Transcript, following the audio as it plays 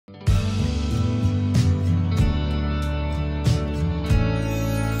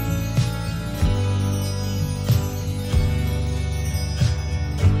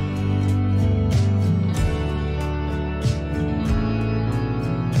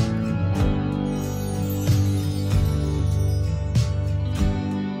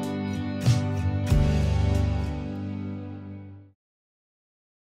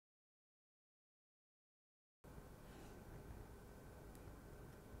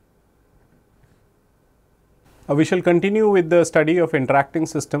We shall continue with the study of interacting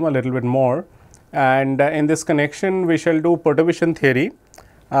system a little bit more, and in this connection we shall do perturbation theory.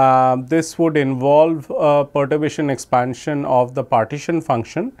 This would involve perturbation expansion of the partition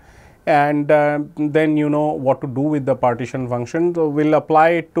function, and then you know what to do with the partition function. So, we will apply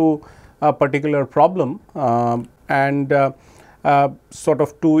it to a particular problem and sort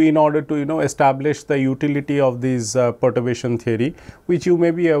of in order to establish the utility of this perturbation theory, which you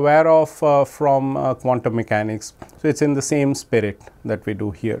may be aware of from quantum mechanics. So, it is in the same spirit that we do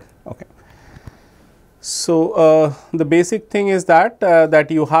here. Okay. So, the basic thing is that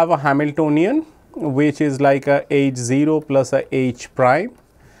you have a Hamiltonian which is like a H 0 plus a H prime.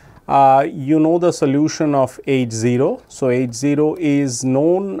 You know the solution of H 0. So, H 0 is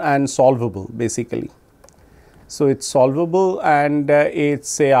known and solvable basically. So, it is solvable and its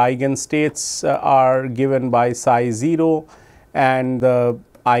say eigenstates are given by psi 0 and the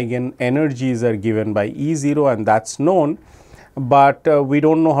eigen energies are given by E 0, and that is known, but we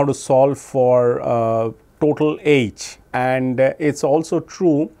do not know how to solve for total H, and it is also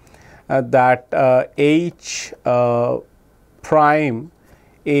true that H prime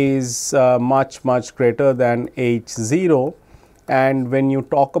is much greater than H 0, and when you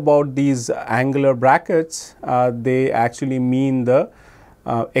talk about these angular brackets, they actually mean the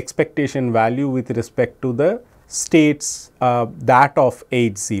expectation value with respect to the states that of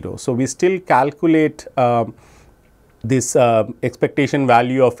H 0. So, we still calculate this expectation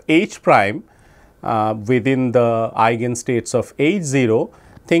value of H prime within the eigenstates of H 0,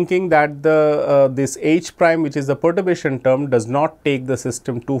 thinking that the this H prime, which is the perturbation term, does not take the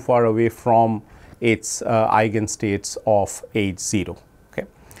system too far away from its eigenstates of H 0. Okay.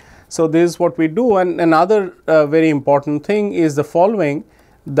 So, this is what we do, and another very important thing is the following,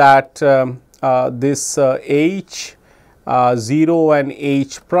 that this H 0 and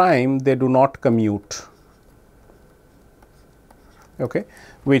H prime, they do not commute, okay,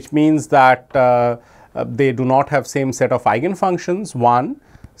 which means that they do not have same set of eigenfunctions, one.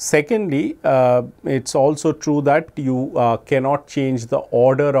 Secondly, it is also true that you cannot change the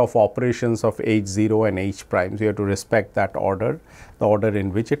order of operations of H 0 and H prime. So, you have to respect that order, the order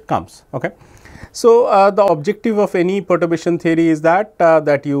in which it comes. Okay. So, the objective of any perturbation theory is that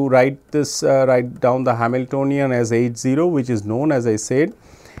that you write down the Hamiltonian as H 0, which is known, as I said,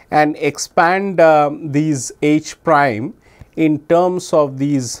 and expand these H prime in terms of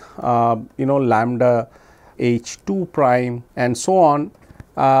these lambda H 2 prime and so on,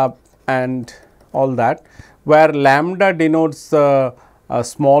 and all that, where lambda denotes the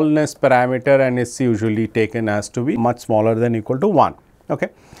smallness parameter and is usually taken as to be much smaller than equal to 1. Okay.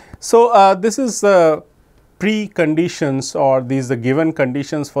 So, this is the preconditions, or these the given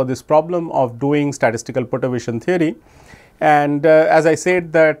conditions for this problem of doing statistical perturbation theory. And as I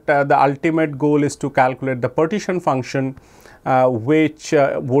said that the ultimate goal is to calculate the partition function, which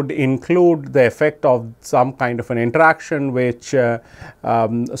would include the effect of some kind of an interaction which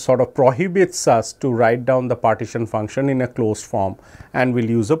sort of prohibits us to write down the partition function in a closed form, and we will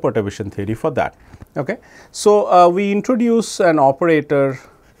use a perturbation theory for that. Okay. So, we introduce an operator,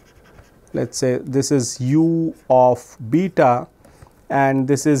 let us say this is u of beta, and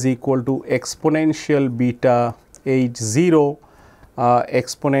this is equal to exponential beta H 0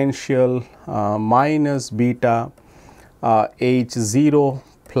 exponential minus beta H 0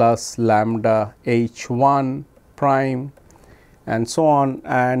 plus lambda H 1 prime and so on,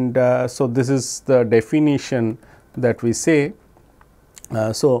 and so this is the definition that we say.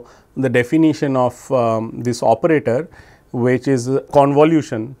 So, the definition of this operator, which is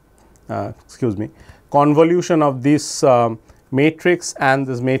convolution convolution of this matrix and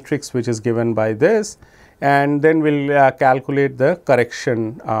this matrix which is given by this, and then we will calculate the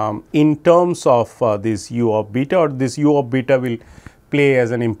correction in terms of this u of beta, or this u of beta will play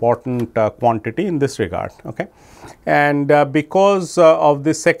as an important quantity in this regard. Okay. And because of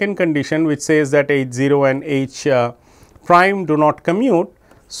this second condition, which says that H 0 and H prime do not commute,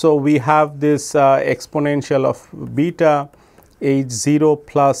 so we have this exponential of beta H 0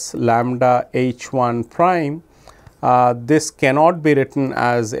 plus lambda H 1 prime. This cannot be written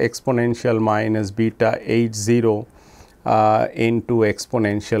as exponential minus beta H 0 into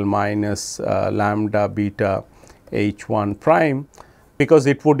exponential minus lambda beta H 1 prime, because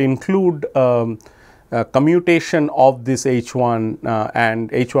it would include commutation of this H 1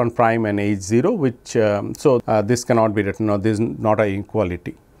 and H 1 prime and H 0, which this cannot be written, or this is not an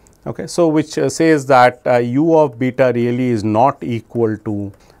equality. Okay. So, which says that u of beta really is not equal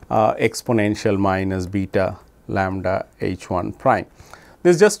to exponential minus beta lambda H 1 prime.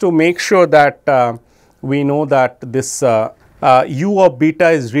 This is just to make sure that we know that this u of beta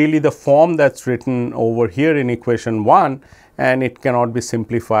is really the form that is written over here in equation 1, and it cannot be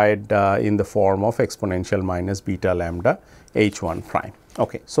simplified in the form of exponential minus beta lambda h 1 prime.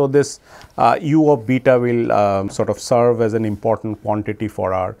 Okay. So, this u of beta will sort of serve as an important quantity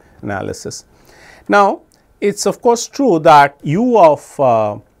for our analysis. Now, it is of course true that u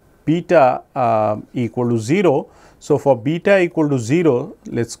of beta equal to 0. So, for beta equal to 0,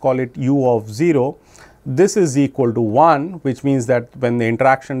 let us call it u of 0, this is equal to 1, which means that when the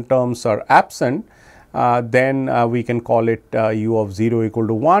interaction terms are absent, then we can call it u of 0 equal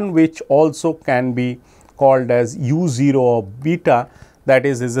to 1, which also can be called as u 0 of beta, that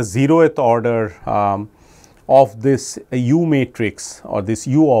is a 0th order of this u matrix or this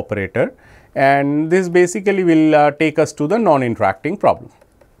u operator, and this basically will take us to the non-interacting problem.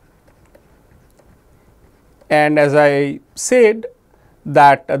 And as I said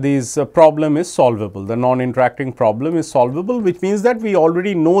that this problem is solvable, the non-interacting problem is solvable, which means that we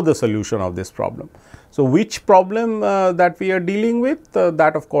already know the solution of this problem. So, which problem that we are dealing with,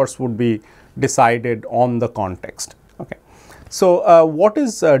 that of course would be decided on the context. Okay. So, what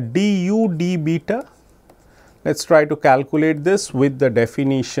is du d beta? Let us try to calculate this with the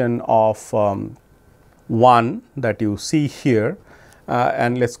definition of 1 that you see here,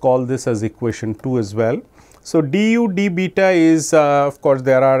 and let us call this as equation 2 as well. So, du d beta is of course,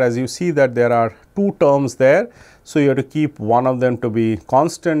 there are, as you see that there are two terms there. So, you have to keep one of them to be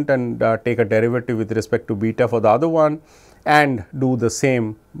constant and take a derivative with respect to beta for the other one, and do the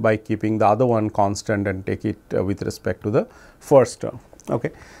same by keeping the other one constant and take it with respect to the first term.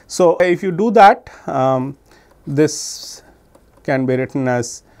 Okay. So, if you do that, this can be written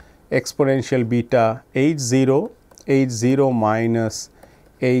as exponential beta h 0 minus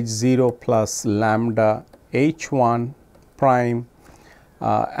h 0 plus lambda h 1 prime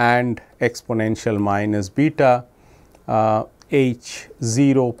and exponential minus beta h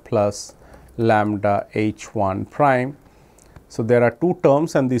 0 plus lambda h 1 prime. So, there are two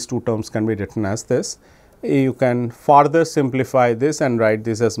terms, and these two terms can be written as this. You can further simplify this and write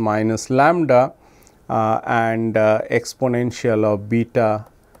this as minus lambda and exponential of beta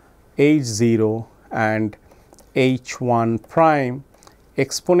h 0 and h 1 prime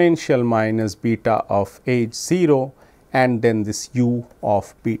exponential minus beta of h 0 and then this u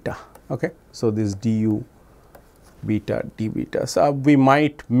of beta. Okay. So, this du beta d beta. So, we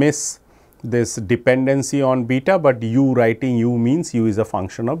might miss this dependency on beta, but u writing u means u is a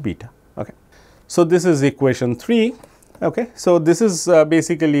function of beta. Okay. So, this is equation 3. Okay. So, this is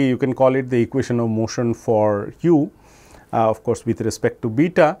basically you can call it the equation of motion for u of course, with respect to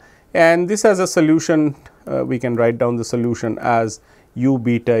beta, and this has a solution. We can write down the solution as u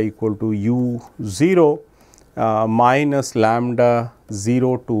beta equal to u 0 minus lambda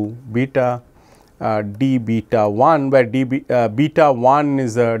 0 to beta d beta 1, where beta 1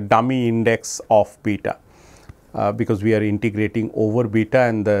 is a dummy index of beta, because we are integrating over beta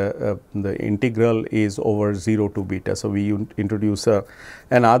and the integral is over 0 to beta. So, we introduce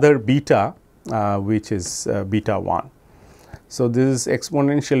another beta which is beta 1. So, this is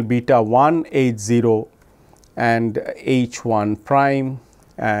exponential beta 1 h 0 and h 1 prime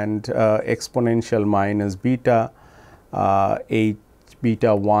and exponential minus beta h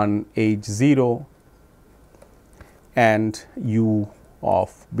beta 1 h 0 and u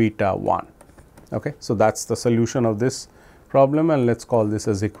of beta 1. Okay. So, that is the solution of this problem, and let us call this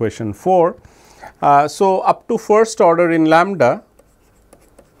as equation 4. So, up to first order in lambda,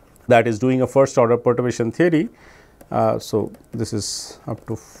 that is doing a first order perturbation theory. So, this is up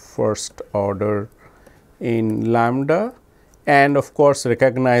to first order in lambda, and of course,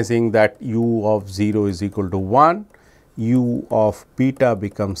 recognizing that u of 0 is equal to 1, u of beta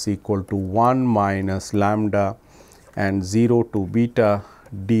becomes equal to 1 minus lambda and 0 to beta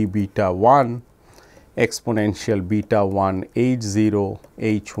d beta 1 exponential beta 1 h 0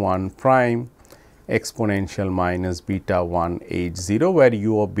 h 1 prime exponential minus beta 1 h 0, where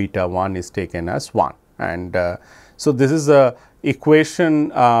u of beta 1 is taken as 1. And so, this is a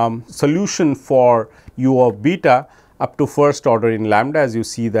equation solution for u of beta up to first order in lambda. As you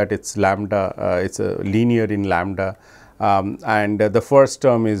see that it is lambda, it is a linear in lambda, and the first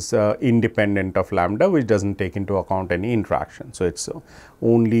term is independent of lambda, which does not take into account any interaction. So, it is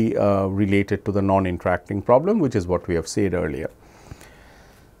only related to the non-interacting problem, which is what we have said earlier.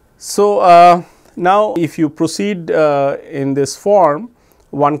 So, now if you proceed in this form,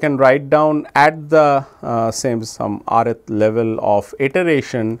 one can write down at the same some rth level of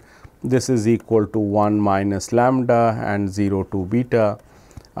iteration, this is equal to 1 minus lambda and 0 to beta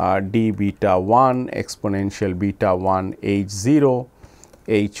d beta 1 exponential beta 1 h 0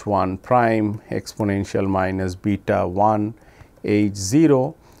 h 1 prime exponential minus beta 1 H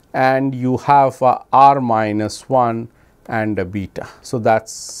 0, and you have r minus 1 and a beta. So, that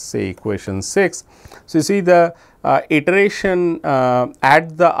is say equation 6. So, you see the iteration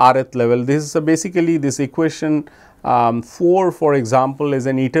at the rth level, this is basically this equation 4, for example, is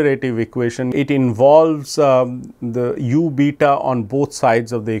an iterative equation. It involves the u beta on both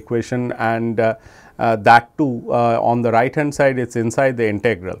sides of the equation, and that too on the right hand side it is inside the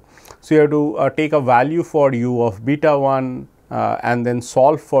integral. So, you have to take a value for u of beta 1 and then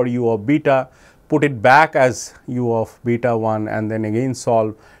solve for u of beta, put it back as u of beta 1 and then again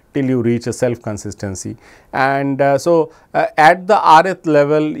solve till you reach a self consistency. And so, at the rth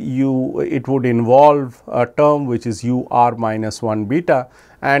level it would involve a term which is u r minus 1 beta,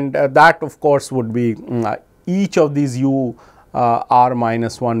 and that of course would be each of these u r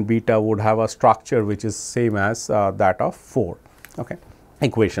minus 1 beta would have a structure which is same as that of 4, okay,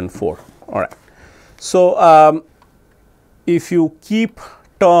 equation 4. All right. So, if you keep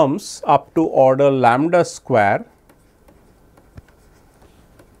terms up to order lambda square,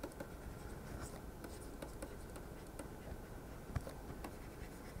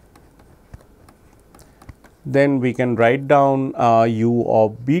 then we can write down u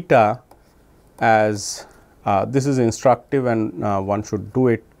of beta as this is instructive, and one should do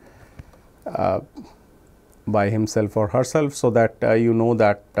it by himself or herself, so that you know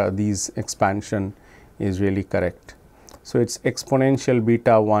that these expansion is really correct. So, it is exponential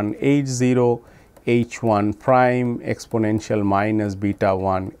beta 1 h 0 h 1 prime exponential minus beta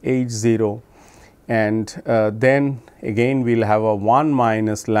 1 h 0, and then again we will have a 1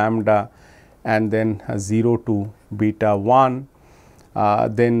 minus lambda and then a 0 to beta 1.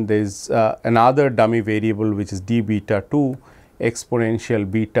 Then there is another dummy variable which is d beta 2 exponential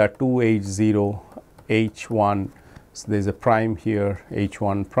beta 2 h 0 h 1. So, there is a prime here h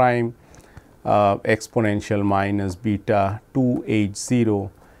 1 prime exponential minus beta 2 h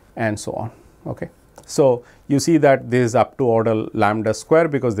 0 and so on. Okay. So, you see that this is up to order lambda square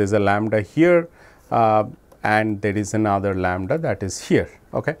because there is a lambda here and there is another lambda that is here.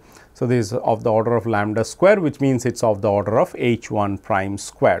 Okay. So, this is of the order of lambda square, which means it is of the order of h 1 prime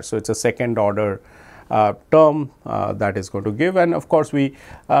square. So, it is a second order term that is going to give, and of course, we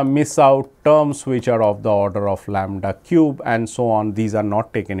miss out terms which are of the order of lambda cube and so on. These are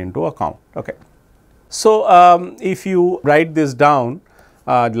not taken into account. Okay. So, if you write this down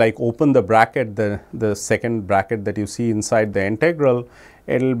like open the bracket, the second bracket that you see inside the integral,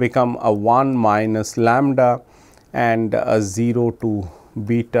 it will become a 1 minus lambda and a 0 to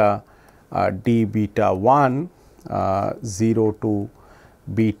beta d beta 1, 0 to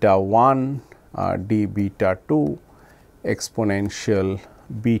beta 1 d beta 2 exponential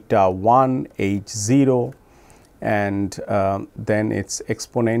beta 1 h 0, and then it is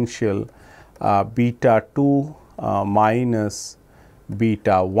exponential beta 2 minus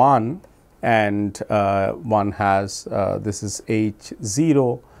beta 1, and one has this is h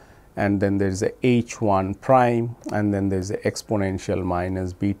 0, and then there is a h 1 prime, and then there is a exponential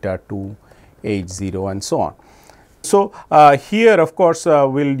minus beta 2 h 0 and so on. So, here of course, we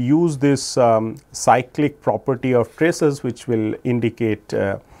will use this cyclic property of traces, which will indicate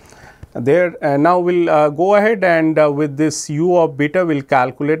there. Now, we will go ahead and with this u of beta we will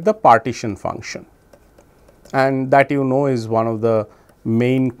calculate the partition function, and that you know is one of the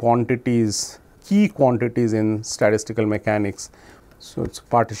main quantities, key quantities in statistical mechanics. So, it is a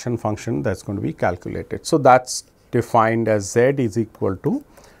partition function that is going to be calculated. So, that is defined as z is equal to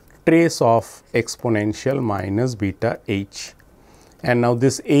trace of exponential minus beta h, and now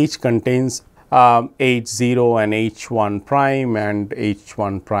this h contains h 0 and h 1 prime and h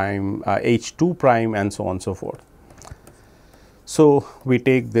 1 prime, h 2 prime and so on and so forth. So, we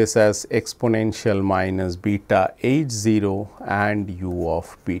take this as exponential minus beta h 0 and u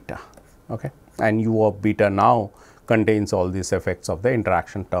of beta, okay, and u of beta now contains all these effects of the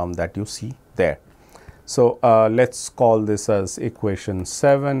interaction term that you see there. So, let us call this as equation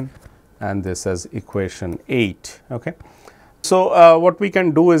 7 and this as equation 8. Okay. So, what we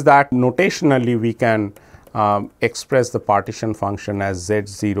can do is that notationally we can express the partition function as z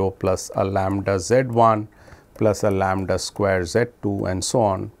 0 plus a lambda z 1 plus a lambda square z 2 and so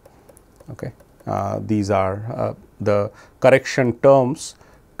on. Okay. These are the correction terms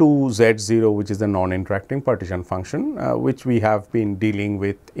to z 0, which is the non-interacting partition function, which we have been dealing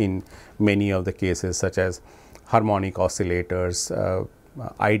with in many of the cases such as harmonic oscillators,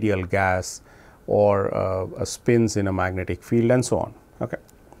 ideal gas, or spins in a magnetic field and so on. Okay.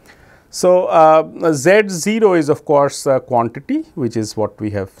 So, z 0 is of course a quantity, which is what we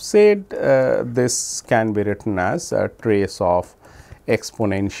have said. This can be written as a trace of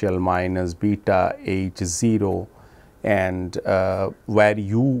exponential minus beta h 0 and where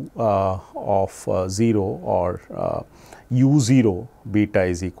u of 0 or u0 beta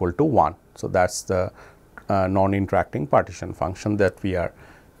is equal to 1. So, that is the non-interacting partition function that we are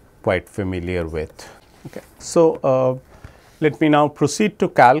quite familiar with. Okay. So, let me now proceed to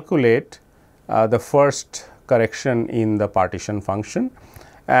calculate the first correction in the partition function,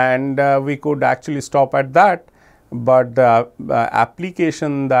 and we could actually stop at that, but the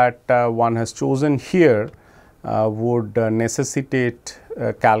application that one has chosen here would necessitate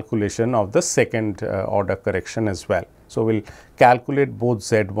calculation of the second order correction as well. So, we will calculate both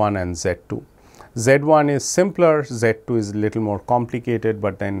Z1 and Z2. Z1 is simpler, Z2 is a little more complicated,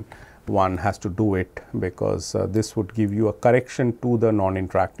 but then one has to do it because this would give you a correction to the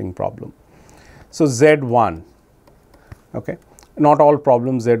non-interacting problem. So, Z1, okay. Not all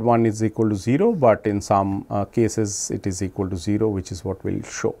problems Z1 is equal to 0, but in some cases it is equal to 0, which is what we will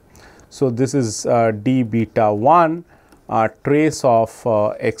show. So, this is d beta 1 trace of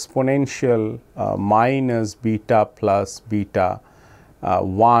exponential minus beta plus beta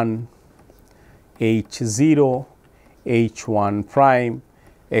 1 h0 h1 prime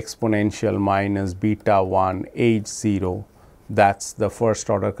exponential minus beta 1 h0. That is the first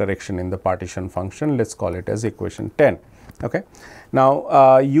order correction in the partition function. Let us call it as equation 10. Okay.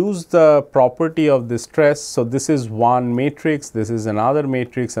 Now, use the property of this trace. So, this is one matrix, this is another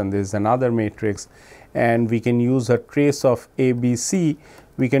matrix, and this is another matrix, and we can use a trace of ABC.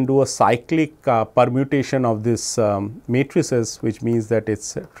 We can do a cyclic permutation of this matrices, which means that it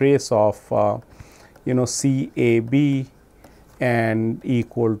is a trace of CAB and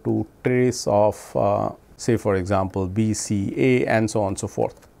equal to trace of say for example BCA and so on and so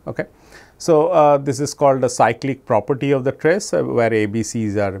forth. Okay. So, this is called a cyclic property of the trace where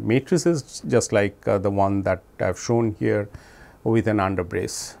ABCs are matrices, just like the one that I have shown here with an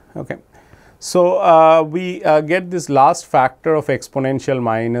underbrace. Okay. So, we get this last factor of exponential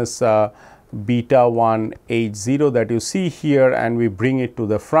minus beta 1 h0 that you see here, and we bring it to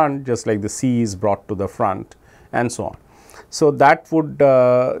the front just like the C is brought to the front and so on. So, that would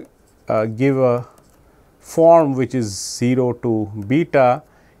give a form which is 0 to beta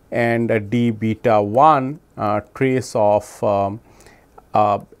and a d beta 1 trace of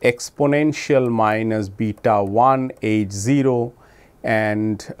exponential minus beta 1 h0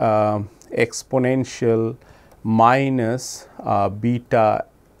 and exponential minus beta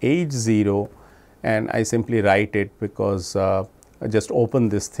h0, and I simply write it because I just open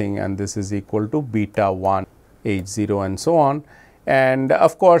this thing and this is equal to beta 1 h0 and so on. And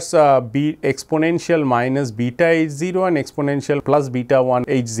of course, exponential minus beta h0 and exponential plus beta 1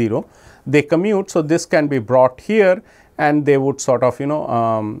 h0, they commute. So, this can be brought here and they would sort of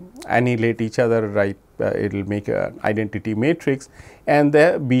annihilate each other, right. It will make an identity matrix and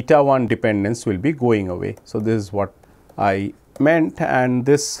the beta 1 dependence will be going away. So, this is what I meant, and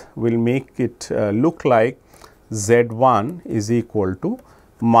this will make it look like Z1 is equal to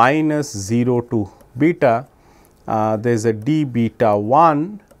minus 0 to beta. There is a d beta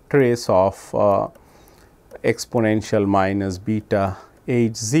 1 trace of exponential minus beta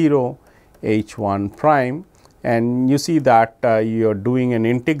h0 h1 prime, and you see that you are doing an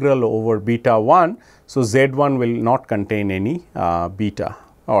integral over beta 1. So, Z1 will not contain any beta,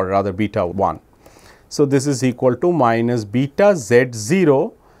 or rather beta 1. So, this is equal to minus beta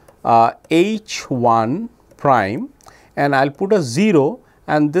Z0 h1 prime, and I will put a 0,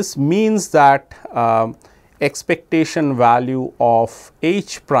 and this means that expectation value of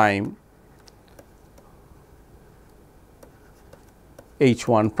h prime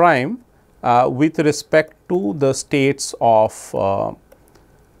h1 prime with respect to the states of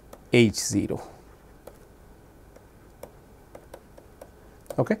h0.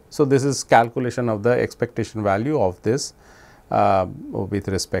 Okay. So, this is calculation of the expectation value of this with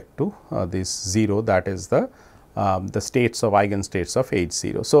respect to this 0, that is the states of eigenstates of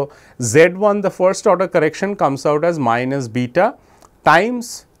h0. So, Z1, the first order correction, comes out as minus beta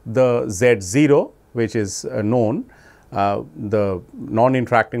times the Z0, which is known, the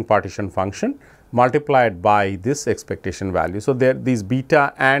non-interacting partition function, multiplied by this expectation value. So, there these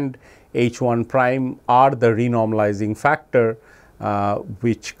beta and h1 prime are the renormalizing factor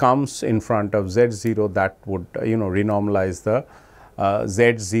which comes in front of Z0 that would renormalize the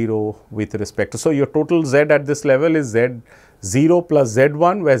Z0 with respect to. So, your total Z at this level is Z0 plus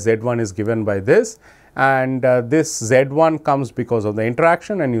Z1, where Z1 is given by this, and this Z1 comes because of the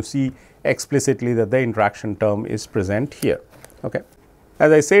interaction, and you see explicitly that the interaction term is present here. Okay.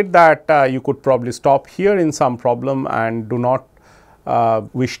 As I said that you could probably stop here in some problem and do not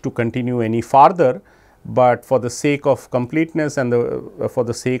wish to continue any farther. but for the sake of completeness and for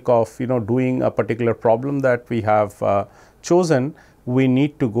the sake of doing a particular problem that we have chosen, we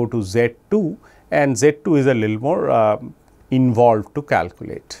need to go to Z2, and Z2 is a little more involved to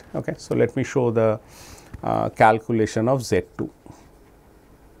calculate. Okay. So, let me show the calculation of Z2.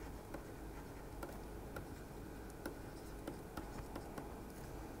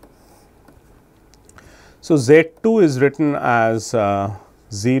 So, Z2 is written as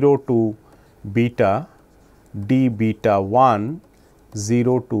 0 to beta d beta 1,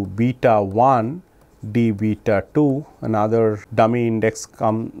 0 to beta 1 d beta 2, another dummy index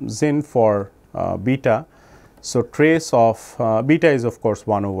comes in for beta. So, trace of beta is of course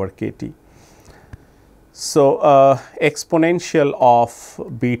 1 over kT. So, exponential of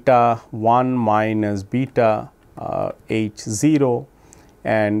beta 1 minus beta h0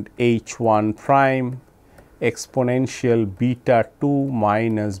 and h1 prime, exponential beta 2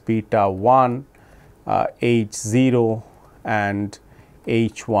 minus beta 1 h0 and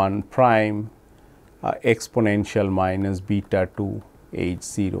h1 prime, exponential minus beta 2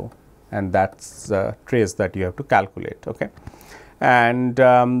 h0, and that is the trace that you have to calculate. Okay. And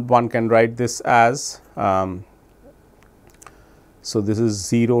one can write this as, so this is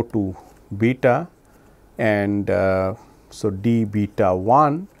 0 to beta, and so d beta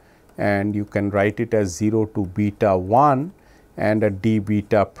 1, and you can write it as 0 to beta 1 and a d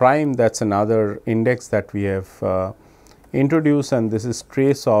beta prime, that is another index that we have introduced, and this is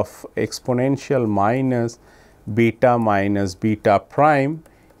trace of exponential minus beta prime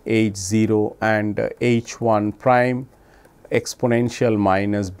h0 and h1 prime, exponential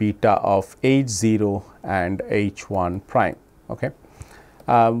minus beta of h0 and h1 prime. Okay.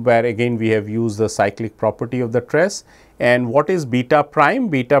 Where again we have used the cyclic property of the trace. And what is beta prime?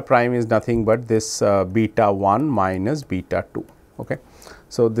 Beta prime is nothing but this beta 1 minus beta 2. Okay.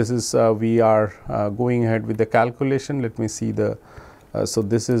 So, this is we are going ahead with the calculation. Let me see the, so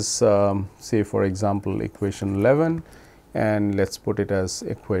this is say for example equation 11, and let us put it as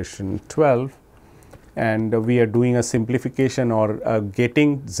equation 12, and we are doing a simplification or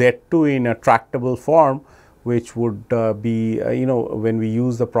getting Z2 in a tractable form, which would be when we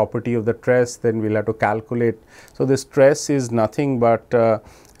use the property of the trace, then we will have to calculate. So, this trace is nothing but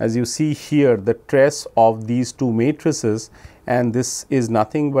as you see here, the trace of these two matrices, and this is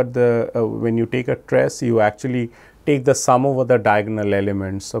nothing but the when you take a trace, you actually take the sum over the diagonal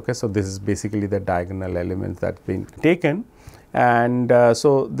elements. Okay. So, this is basically the diagonal elements that have been taken, and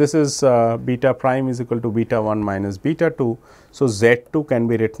so this is beta prime is equal to beta 1 minus beta 2. So, Z2 can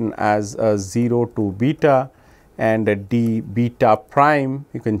be written as 0 to beta and a d beta prime.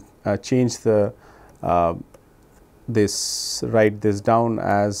 You can change the write this down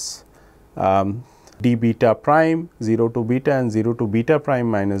as d beta prime 0 to beta and 0 to beta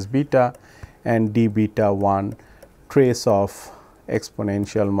prime minus beta, and d beta 1 trace of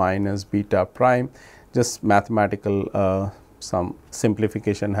exponential minus beta prime. Just mathematical some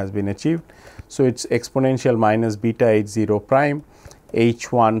simplification has been achieved. So, it is exponential minus beta h0 prime,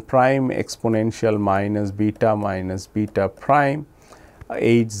 h1 prime exponential minus beta prime,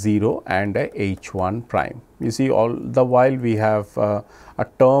 h0 and a h1 prime. You see, all the while we have a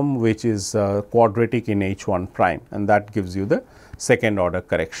term which is quadratic in h1 prime, and that gives you the second order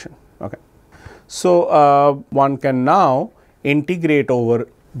correction. Okay. So, one can now integrate over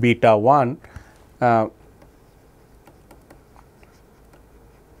beta 1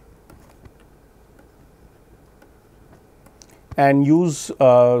 and use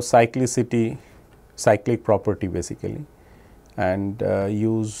cyclic property basically, and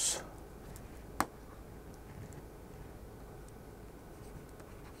use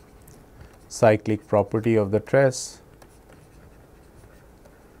cyclic property of the trace.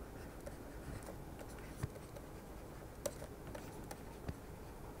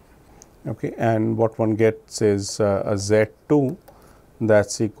 Okay, and what one gets is a Z2 that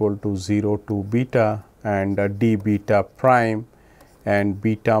is equal to 0 to beta and a d beta prime and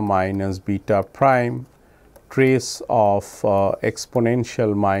beta minus beta prime, trace of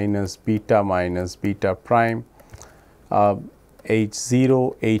exponential minus beta prime,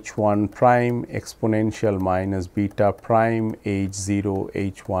 h0 h1 prime exponential minus beta prime h0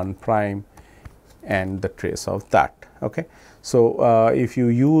 h1 prime, and the trace of that. Okay. So, if you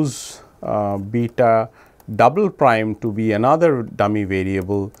use beta double prime to be another dummy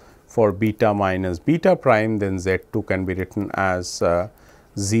variable for beta minus beta prime, then Z2 can be written as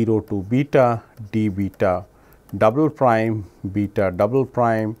 0 to beta d beta double prime beta double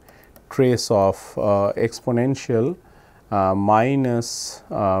prime, trace of exponential minus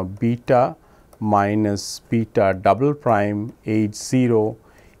beta minus beta double prime h0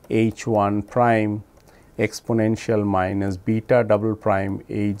 h1 prime exponential minus beta double prime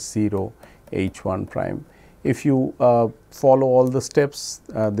H0 H1 prime. If you follow all the steps,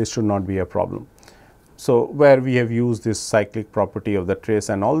 this should not be a problem. So, where we have used this cyclic property of the trace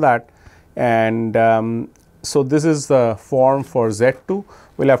and all that, and so this is the form for Z2.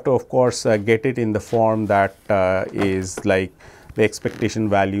 We will have to of course get it in the form that is like the expectation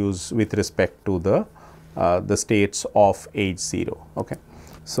values with respect to the states of H0. Okay.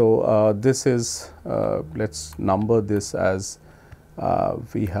 So, this is let us number this as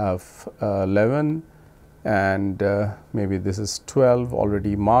we have 11 and maybe this is 12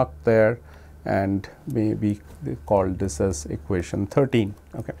 already marked there, and maybe we call this as equation 13.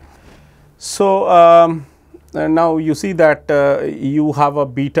 Okay. So, now you see that you have a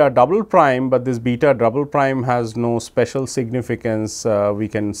beta double prime, but this beta double prime has no special significance. We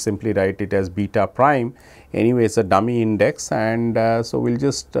can simply write it as beta prime. Anyway, it's a dummy index, and so we'll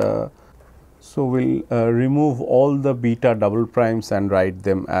just remove all the beta double primes and write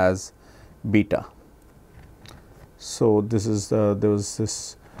them as beta. So, this is there was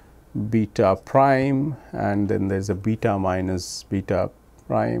this beta prime, and then there is a beta minus beta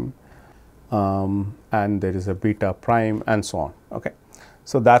prime, and there is a beta prime, and so on. Okay.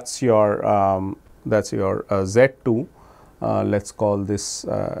 So, that's your Z2. Let us call this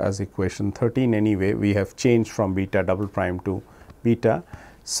as equation 13. Anyway, we have changed from beta double prime to beta.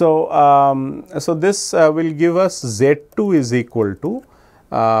 So, so this will give us Z2 is equal to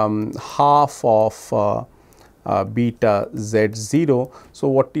half of beta Z0. So,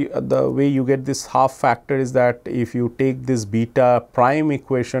 what the way you get this half factor is that if you take this beta prime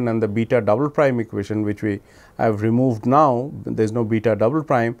equation and the beta double prime equation, which we have removed now, there is no beta double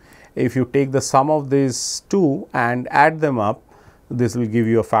prime. If you take the sum of these two and add them up, this will give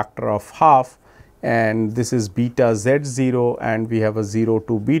you a factor of half, and this is beta Z0, and we have a 0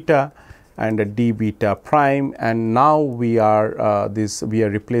 to beta and a d beta prime, and now we are we are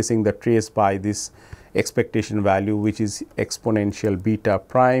replacing the trace by this expectation value, which is exponential beta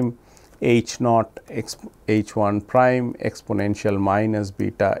prime h naught h1 prime exponential minus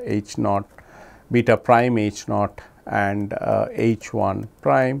beta h naught beta prime h naught and h1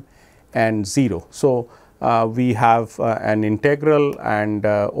 prime and 0. So, we have an integral and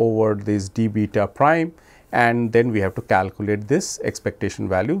over this d beta prime, and then we have to calculate this expectation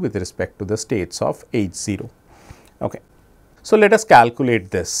value with respect to the states of H0. Okay. So, let us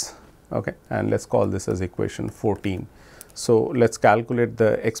calculate this, okay, and let us call this as equation 14. So, let us calculate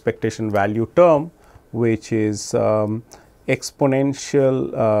the expectation value term, which is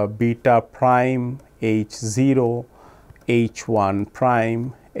exponential beta prime H0 H1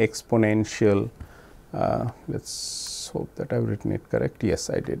 prime exponential, let us hope that I have written it correct. Yes,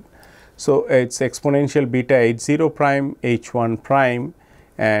 I did. So, it is exponential beta H0 prime H1 prime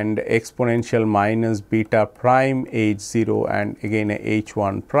and exponential minus beta prime H0 and again a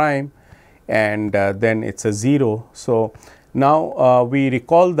H1 prime, and then it is a 0. So, now we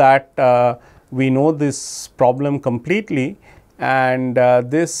recall that we know this problem completely, and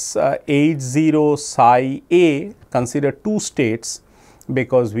this H0 psi A, consider two states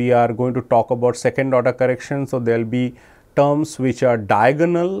because we are going to talk about second order correction. So, there will be terms which are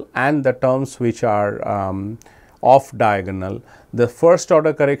diagonal and the terms which are off diagonal. The first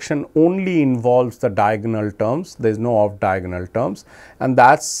order correction only involves the diagonal terms, there is no off diagonal terms, and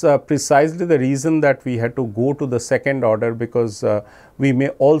that is precisely the reason that we had to go to the second order, because we may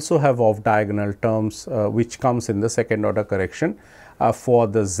also have off diagonal terms which comes in the second order correction for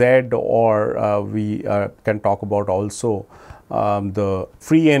the Z, or we can talk about also the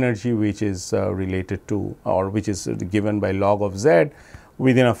free energy which is related to, or which is given by log of Z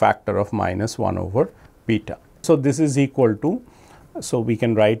within a factor of minus 1 over beta. So, this is equal to, so we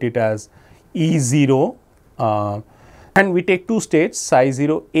can write it as E0 and we take two states psi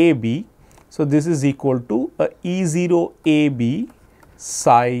 0 a b. So, this is equal to E0 a b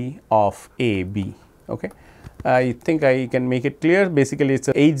psi of a b. Okay. I think I can make it clear. Basically, it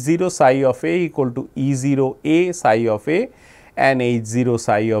is H0 psi of a equal to E0 a psi of a, and H0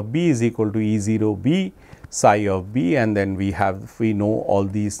 psi of b is equal to E0 b psi of b, and then we know all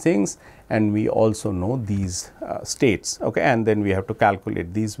these things, and we also know these states, okay, and then we have to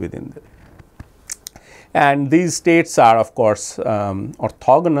calculate these within the, and these states are of course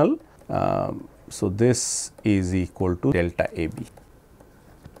orthogonal. So, this is equal to delta a b.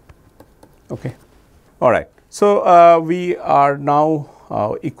 Okay. All right. So, we are now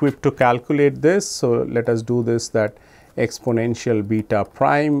equipped to calculate this. So, let us do this, that exponential beta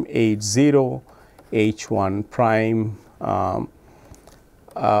prime H0 H1 prime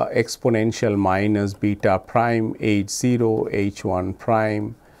exponential minus beta prime H0 H1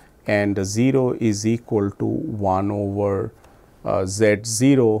 prime and 0 is equal to 1 over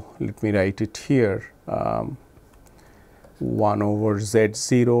z0. Let me write it here. 1 over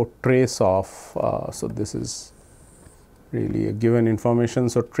z0 trace of, so this is really a given information.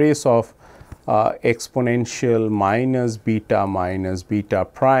 So, trace of exponential minus beta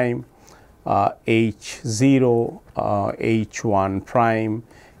prime h0 h1 prime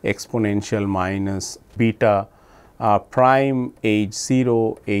exponential minus beta prime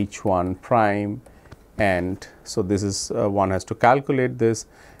h0 h1 prime, and so this is one has to calculate this,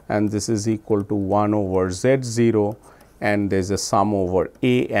 and this is equal to 1 over z0, and there is a sum over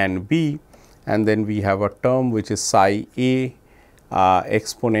a and b, and then we have a term which is psi a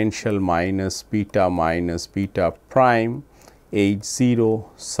exponential minus beta prime h0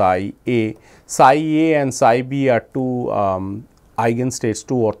 psi a. Psi a and psi b are two eigenstates,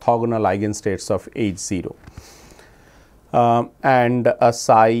 two orthogonal eigenstates of h0, and a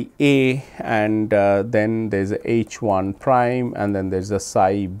psi a, and then there is a h1 prime, and then there is a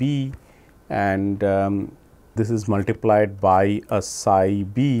psi b, and this is multiplied by a psi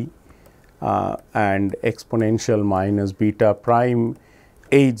b and exponential minus beta prime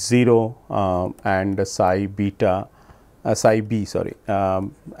h0 and psi beta psi b, sorry,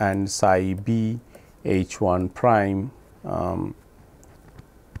 and psi b h1 prime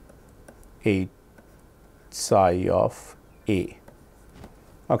h psi of a.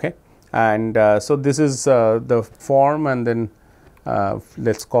 Okay. And so this is the form, and then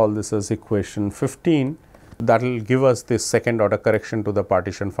let us call this as equation 15. That will give us this second order correction to the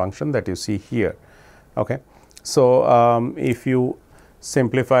partition function that you see here. Okay. So, if you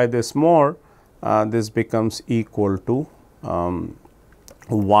simplify this more, this becomes equal to 1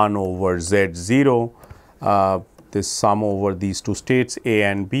 over z0, this sum over these two states a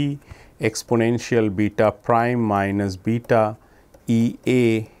and b, exponential beta prime minus beta e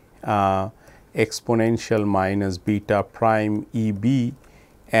a exponential minus beta prime e b,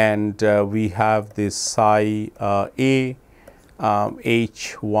 and we have this psi a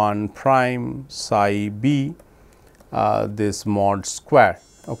h1 prime psi b this mod square.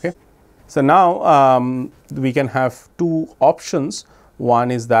 Okay. So, now we can have two options.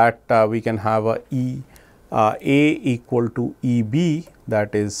 One is that we can have a equal to e b,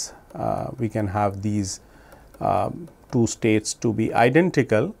 that is we can have these two states to be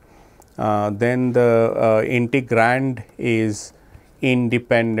identical. Then the integrand is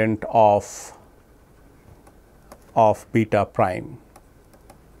independent of beta prime.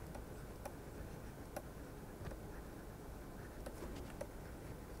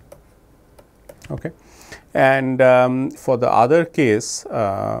 Okay. And for the other case,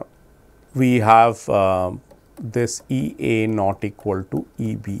 we have this E A not equal to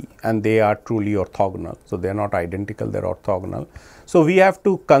E B, and they are truly orthogonal. So, they are not identical, they are orthogonal. So, we have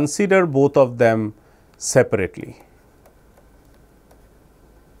to consider both of them separately.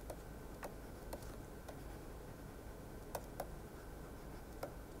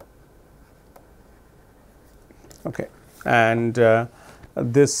 Okay. And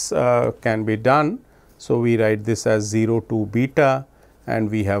this can be done. So, we write this as 0 to beta, and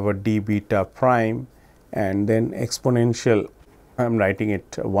we have a d beta prime, and then exponential, I am writing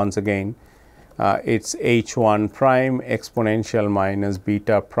it once again, it is h1 prime exponential minus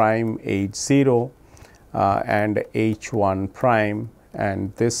beta prime h0 and h1 prime,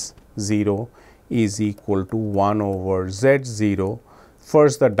 and this 0 is equal to 1 over z0.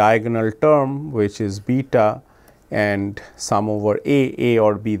 First the diagonal term, which is beta, and sum over a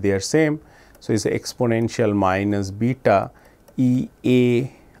or b, they are same. So, it is exponential minus beta e a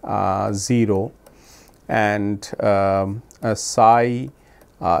 0 and a psi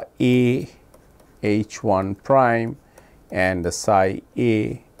a h1 prime and a psi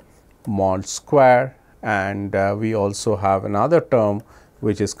a mod square, and we also have another term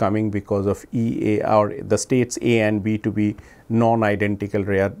which is coming because of E A, or the states A and B to be non-identical,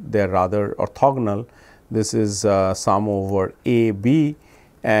 they are rather orthogonal. This is sum over A B,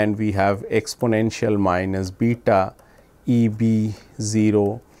 and we have exponential minus beta E B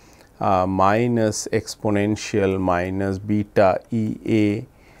 0 minus exponential minus beta E A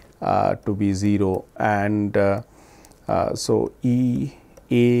to be 0, and so E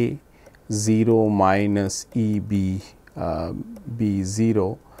A 0 minus E B B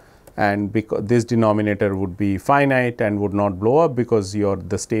 0, and because this denominator would be finite and would not blow up because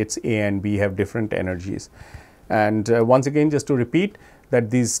the states A and B have different energies. And once again, just to repeat that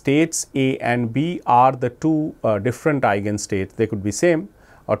these states A and B are the two different eigenstates, they could be same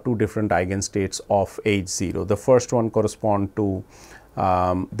or two different eigenstates of H 0. The first one correspond to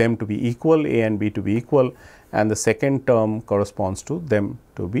them to be equal, A and B to be equal, and the second term corresponds to them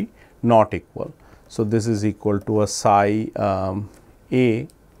to be not equal. So, this is equal to a psi A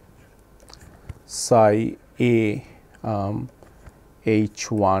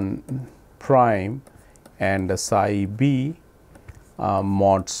H1 prime and a psi B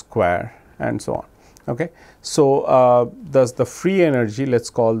mod square and so on. Okay. So, thus the free energy, let us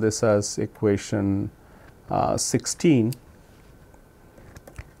call this as equation 16.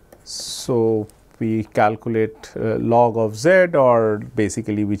 So, we calculate log of z, or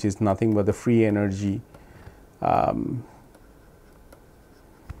basically which is nothing but the free energy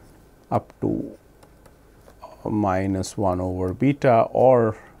up to minus 1 over beta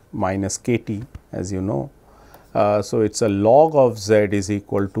or minus kT, as you know. So, it is a log of z is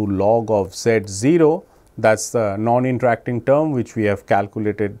equal to log of z0, that is the non-interacting term which we have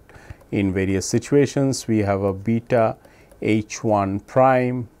calculated in various situations. We have a beta H1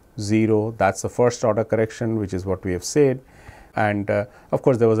 prime 0, that is the first order correction, which is what we have said, and of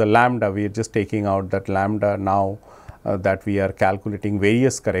course, there was a lambda. We are just taking out that lambda now that we are calculating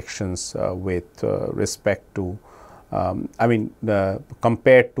various corrections with respect to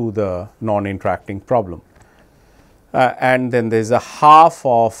compared to the non-interacting problem. And then there is a half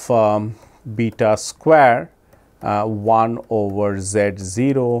of beta square 1 over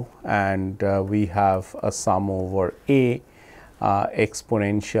z0, and we have a sum over a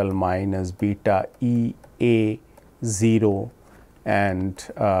exponential minus beta E A 0 and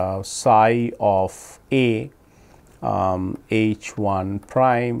psi of A H1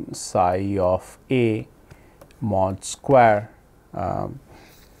 prime psi of A mod square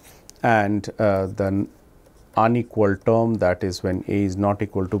and the unequal term, that is when A is not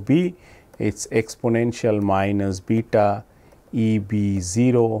equal to B, it is exponential minus beta E B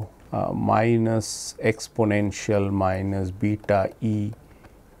 0 minus exponential minus beta E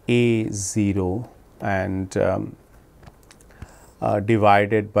A 0 and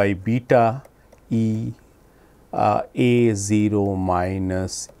divided by beta E A 0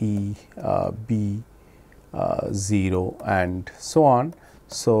 minus E B 0 and so on.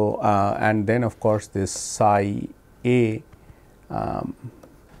 So, and then of course, this psi A,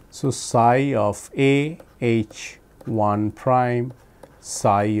 so psi of A H 1 prime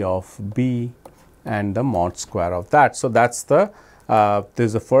psi of B and the mod square of that. So, that is the this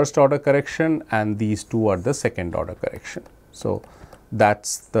is the first order correction and these two are the second order correction. So, that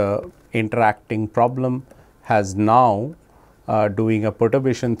is the interacting problem has now doing a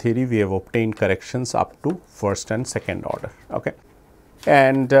perturbation theory, we have obtained corrections up to first and second order. Okay.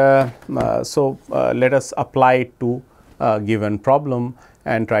 And so, let us apply it to a given problem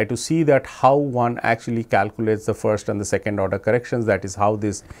and try to see that how one actually calculates the first and the second order corrections, that is how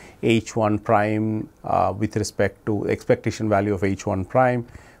this H1 prime with respect to expectation value of H1 prime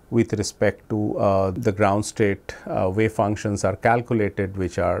with respect to the ground state wave functions are calculated,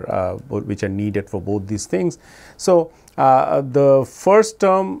 which are needed for both these things. So, the first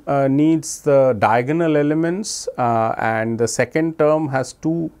term needs the diagonal elements and the second term has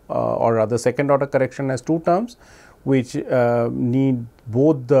two or rather second order correction has two terms which need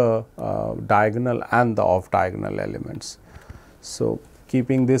both the diagonal and the off diagonal elements. So,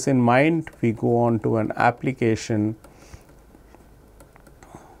 keeping this in mind, we go on to an application,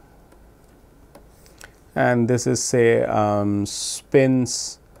 and this is say spin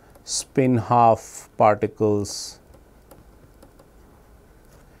half particles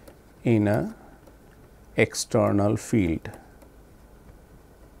in a external field.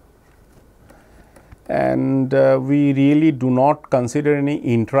 And we really do not consider any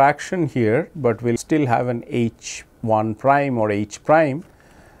interaction here, but we will still have an H1 prime or H prime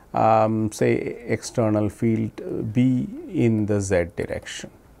say external field B in the z direction.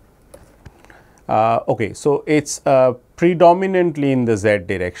 Okay, so, it is predominantly in the z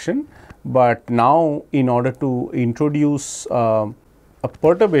direction, but now in order to introduce a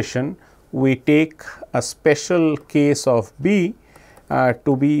perturbation, we take a special case of B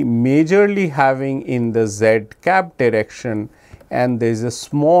to be majorly having in the z cap direction and there is a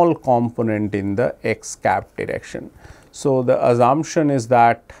small component in the x cap direction. So, the assumption is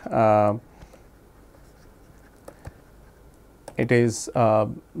that it is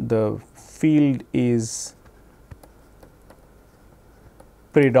the field is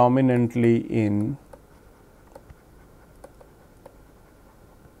predominantly in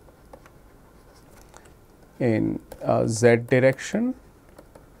z direction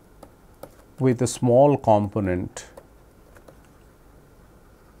with a small component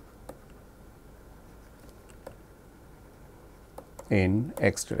in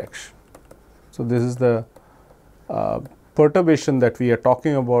x direction. So, this is the perturbation that we are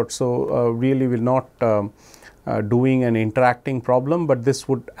talking about. So, really we are not doing an interacting problem, but this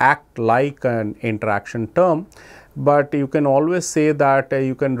would act like an interaction term. But you can always say that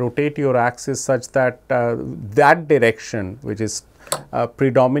you can rotate your axis such that that direction, which is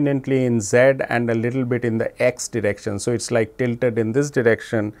predominantly in z and a little bit in the x direction. So, it is like tilted in this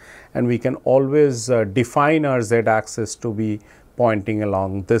direction, and we can always define our z axis to be pointing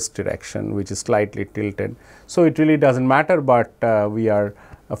along this direction, which is slightly tilted. So, it really does not matter, but we are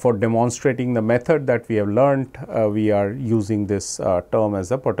for demonstrating the method that we have learnt, we are using this term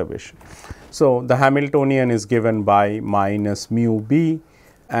as a perturbation. So, the Hamiltonian is given by minus mu b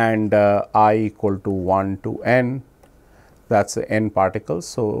and I equal to 1 to n, that is n particles.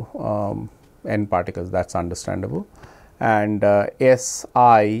 So, n particles, that is understandable, and S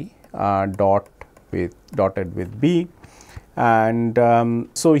I dotted with b. And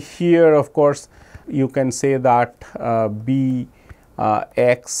so, here of course, you can say that b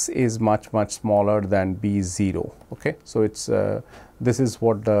x is much smaller than b 0. Okay. So, it is this is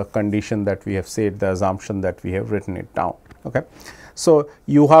what the condition that we have said, the assumption that we have written it down. Okay. So,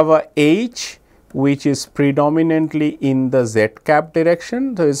 you have a h which is predominantly in the z cap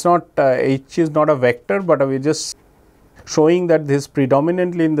direction. So, it is not h is not a vector, but we are just showing that this is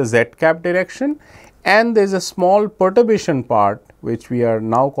predominantly in the z cap direction, and there is a small perturbation part which we are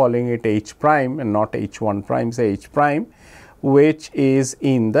now calling it h prime and not h 1 prime, say h prime, which is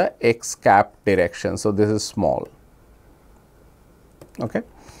in the x cap direction. So, this is small. Okay.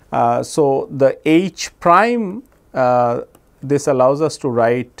 So, the h prime this allows us to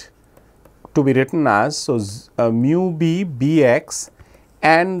write to be written as, so mu b bx,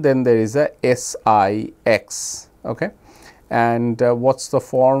 and then there is a s I x. Okay. And what is the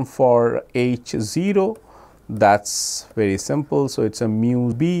form for h 0? That is very simple. So, it is a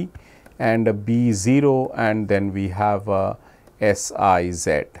mu b and a b 0, and then we have a s I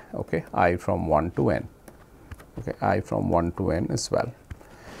z, okay, I from 1 to n, okay, I from 1 to n as well.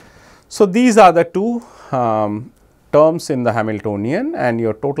 So, these are the two terms in the Hamiltonian, and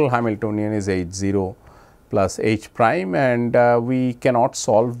your total Hamiltonian is h 0 plus h prime, and we cannot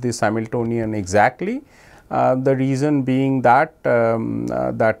solve this Hamiltonian exactly. The reason being that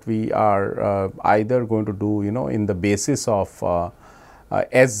that we are either going to do, you know, in the basis of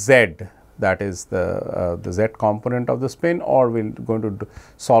Sz, that is the z component of the spin, or we are going to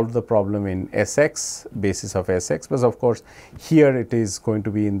solve the problem in Sx, basis of Sx, but of course, here it is going to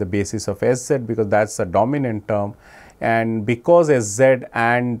be in the basis of Sz, because that is the dominant term, and because Sz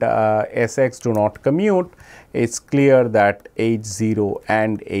and Sx do not commute, it is clear that H0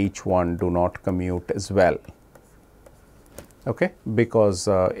 and H1 do not commute as well, okay, because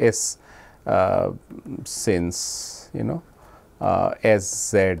since, you know,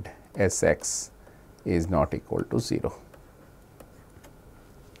 Sz Sx is not equal to 0.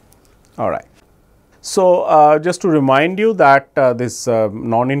 All right. So, just to remind you that this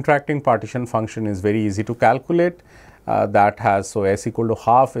non-interacting partition function is very easy to calculate. That has, so s equal to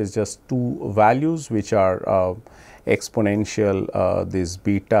half is just two values which are exponential this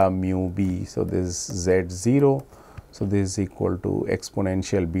beta mu b. So, this is z0. So, this is equal to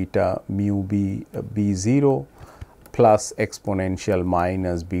exponential beta mu b b0 plus exponential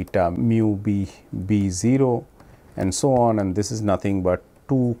minus beta mu b b0 and so on, and this is nothing but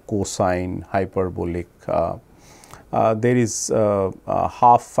 2 cosine hyperbolic. There is a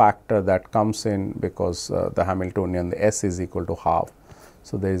half factor that comes in because the Hamiltonian, the s is equal to half.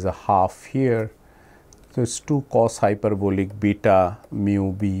 So, there is a half here. So, it is 2 cos hyperbolic beta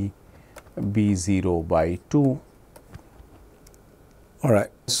mu b b0 by 2. All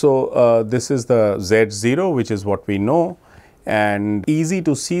right. So, this is the z0, which is what we know, and easy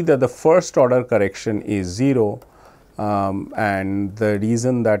to see that the first order correction is 0, and the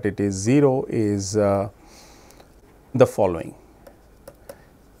reason that it is 0 is the following,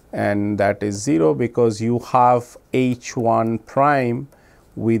 and that is 0 because you have h1 prime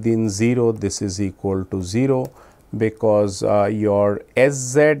within 0, this is equal to 0, because your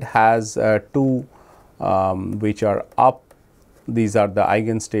Sz has 2 which are up. These are the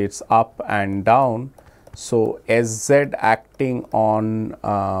eigenstates up and down. So, Sz acting on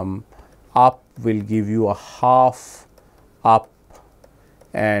up will give you a half up,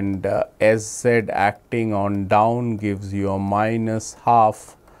 and Sz acting on down gives you a minus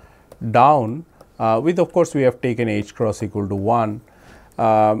half down, with of course, we have taken h cross equal to 1,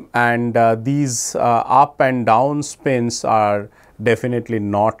 and these up and down spins are definitely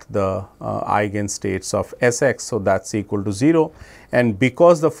not the eigenstates of Sx. So, that is equal to 0, and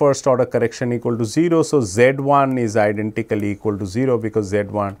because the first order correction equal to 0. So, Z1 is identically equal to 0 because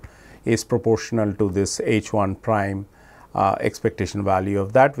Z1 is proportional to this H1 prime expectation value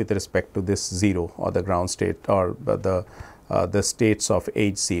of that with respect to this 0 or the ground state or the states of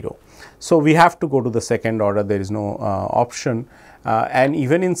H 0. So, we have to go to the second order, there is no option, and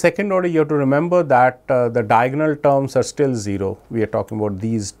even in second order you have to remember that the diagonal terms are still 0. We are talking about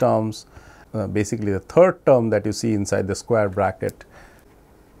these terms, basically the third term that you see inside the square bracket.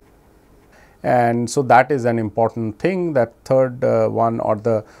 And so, that is an important thing, that third one or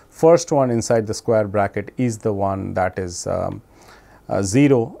the first one inside the square bracket is the one that is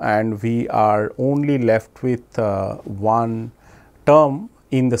 0, and we are only left with one term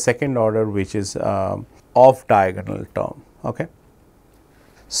in the second order, which is off diagonal term. Okay.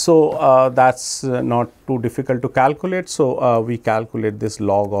 So, that is not too difficult to calculate. So, we calculate this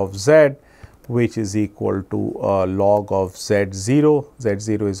log of z, which is equal to log of z0.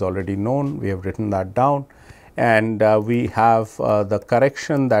 Z0 is already known, we have written that down, and we have the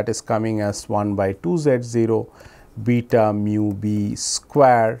correction that is coming as 1 by 2 z0 beta mu b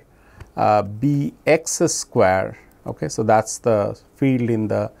square bx square. Okay. So, that is the field in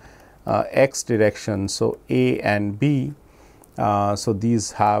the x direction. So, a and b. So,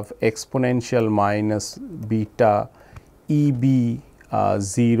 these have exponential minus beta eb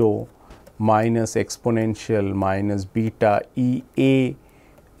 0 minus exponential minus beta ea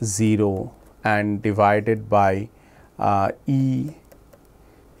 0 and divided by ea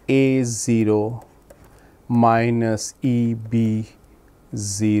 0 minus eb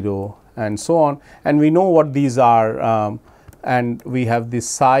 0 and so on, and we know what these are, and we have this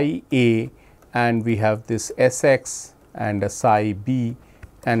psi a and we have this Sx and a psi b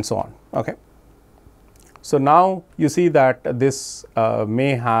and so on. Okay. So, now you see that this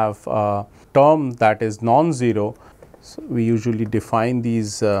may have a term that is non-zero. So, we usually define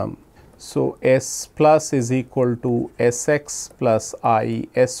these. So, S plus is equal to Sx plus I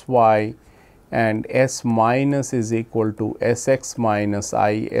Sy, and S minus is equal to Sx minus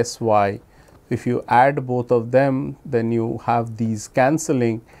I Sy. If you add both of them, then you have these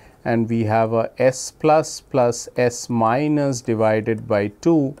cancelling, and we have a S plus S minus divided by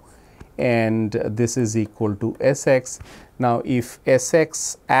 2, and this is equal to Sx. Now, if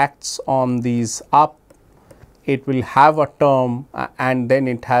Sx acts on these up, it will have a term, and then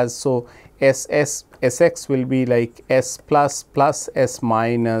it has, so Sx will be like S plus S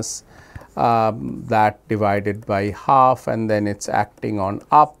minus that divided by half, and then it is acting on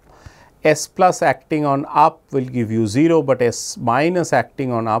up. S plus acting on up will give you 0, but S minus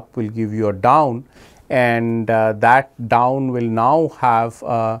acting on up will give you a down, and that down will now have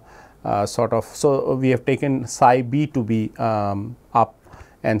sort of, so we have taken psi b to be up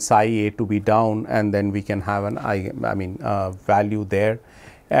and psi a to be down, and then we can have an value there,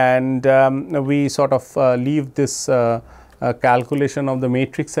 and we sort of leave this calculation of the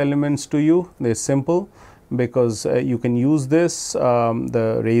matrix elements to you. They are simple, because you can use this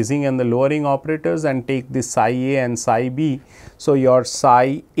the raising and the lowering operators and take this psi a and psi b. So, your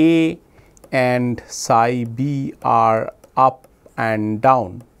psi a and psi b are up and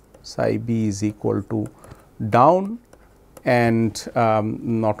down. Psi b is equal to down, and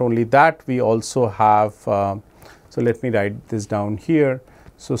not only that, we also have, so let me write this down here.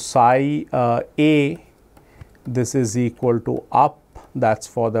 So, psi a, this is equal to up, that is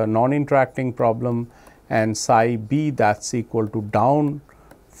for the non-interacting problem, and psi b, that is equal to down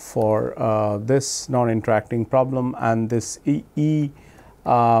for this non-interacting problem, and this a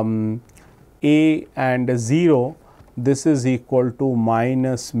and 0, this is equal to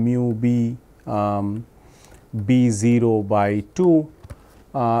minus mu b b 0 by 2,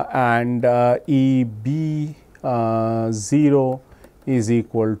 and e b 0 is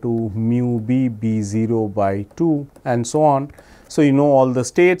equal to mu b b 0 by 2, and so on. So, you know all the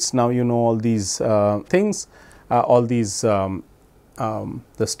states, now you know all these things, all these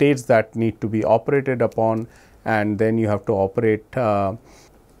the states that need to be operated upon, and then you have to operate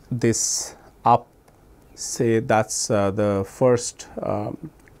this up, say that is the first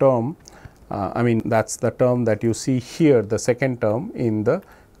term, that is the term that you see here, the second term in the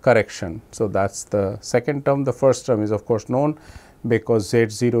correction. So, that is the second term. The first term is of course known, because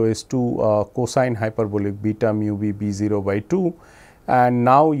Z0 is 2 cosine hyperbolic beta mu b b 0 by 2, and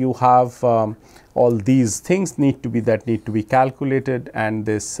now you have all these things need to be calculated, and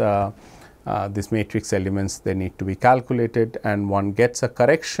this this matrix elements, they need to be calculated, and one gets a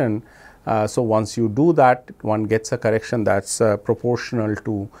correction. So, once you do that, one gets a correction that is proportional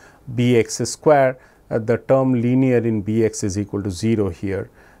to bx square. The term linear in bx is equal to 0 here,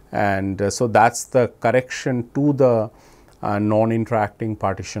 and so that is the correction to the non-interacting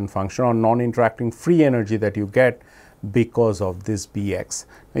partition function or non-interacting free energy that you get because of this Bx.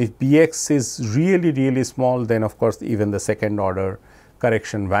 If Bx is really small, then of course even the second order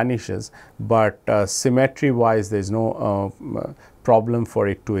correction vanishes, but symmetry wise there is no problem for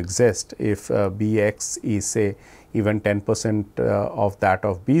it to exist. If Bx is say even 10% of that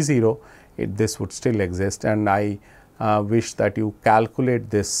of B0, this would still exist, and I wish that you calculate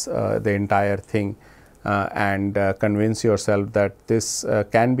this the entire thing and convince yourself that this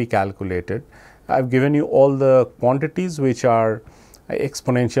can be calculated. I have given you all the quantities which are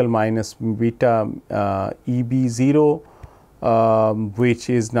exponential minus beta EB0, which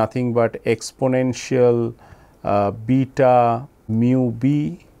is nothing but exponential beta mu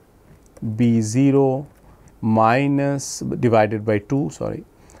b B0 minus divided by 2, sorry,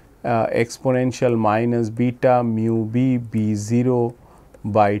 exponential minus beta mu b B0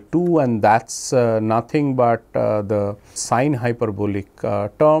 by 2, and that is nothing but the sine hyperbolic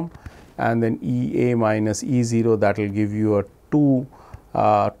term, and then E a minus E0, that will give you a 2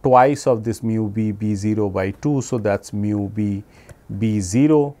 twice of this mu b B0 by 2. So, that is mu b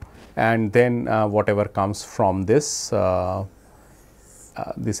B0, and then whatever comes from this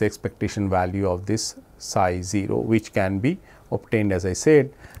this expectation value of this psi 0, which can be obtained, as I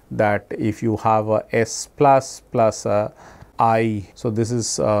said, that if you have a S plus a I. So, this is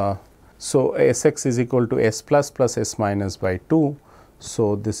so Sx is equal to S plus S minus by 2.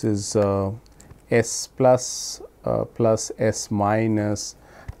 So, this is S plus plus S minus,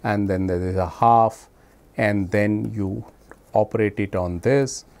 and then there is a half, and then you operate it on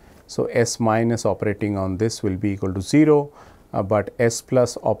this. So, S minus operating on this will be equal to 0, but S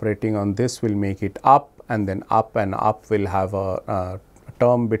plus operating on this will make it up, and then up and up will have a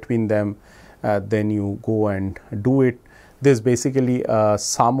term between them. Then you go and do it. This is basically a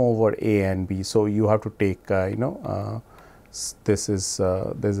sum over A and B. So, you have to take this is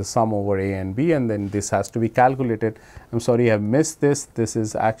there is a sum over A and B, and then this has to be calculated. I am sorry I have missed this. This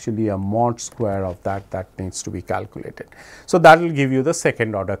is actually a mod square of that needs to be calculated. So, that will give you the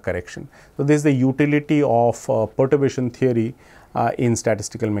second order correction. So, this is the utility of perturbation theory in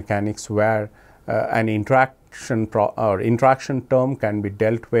statistical mechanics, where an interaction term can be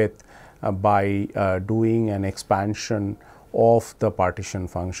dealt with by doing an expansion of the partition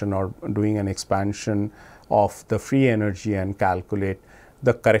function, or doing an expansion of the free energy and calculate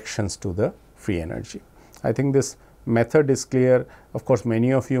the corrections to the free energy. I think this method is clear. Of course,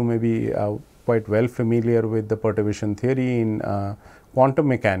 many of you may be quite well familiar with the perturbation theory in quantum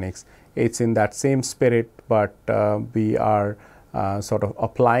mechanics. It is in that same spirit, but we are sort of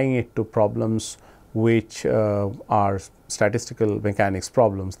applying it to problems which are statistical mechanics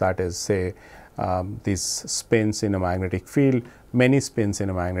problems, that is, say these spins in a magnetic field, many spins in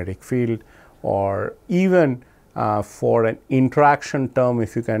a magnetic field, or even for an interaction term,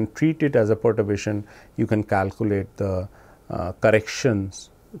 if you can treat it as a perturbation, you can calculate the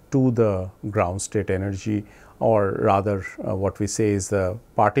corrections to the ground state energy, or rather what we say is the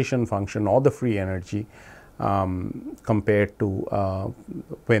partition function or the free energy compared to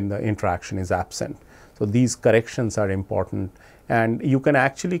when the interaction is absent. So, these corrections are important, and you can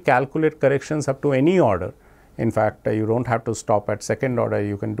actually calculate corrections up to any order. In fact, you do not have to stop at second order,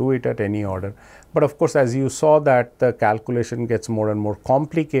 you can do it at any order. But of course, as you saw that the calculation gets more and more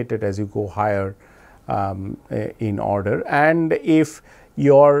complicated as you go higher in order, and if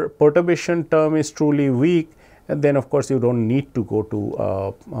your perturbation term is truly weak, then of course, you do not need to go to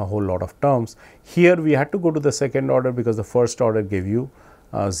a whole lot of terms. Here we had to go to the second order because the first order gave you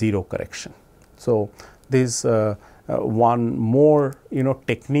 0 correction. So, this one more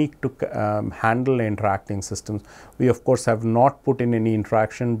technique to handle interacting systems. We of course have not put in any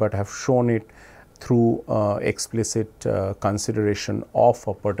interaction, but have shown it through explicit consideration of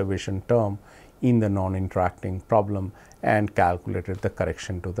a perturbation term in the non-interacting problem, and calculated the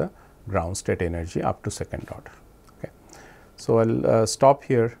correction to the ground state energy up to second order. Okay. So, I will stop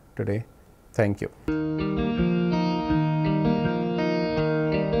here today. Thank you.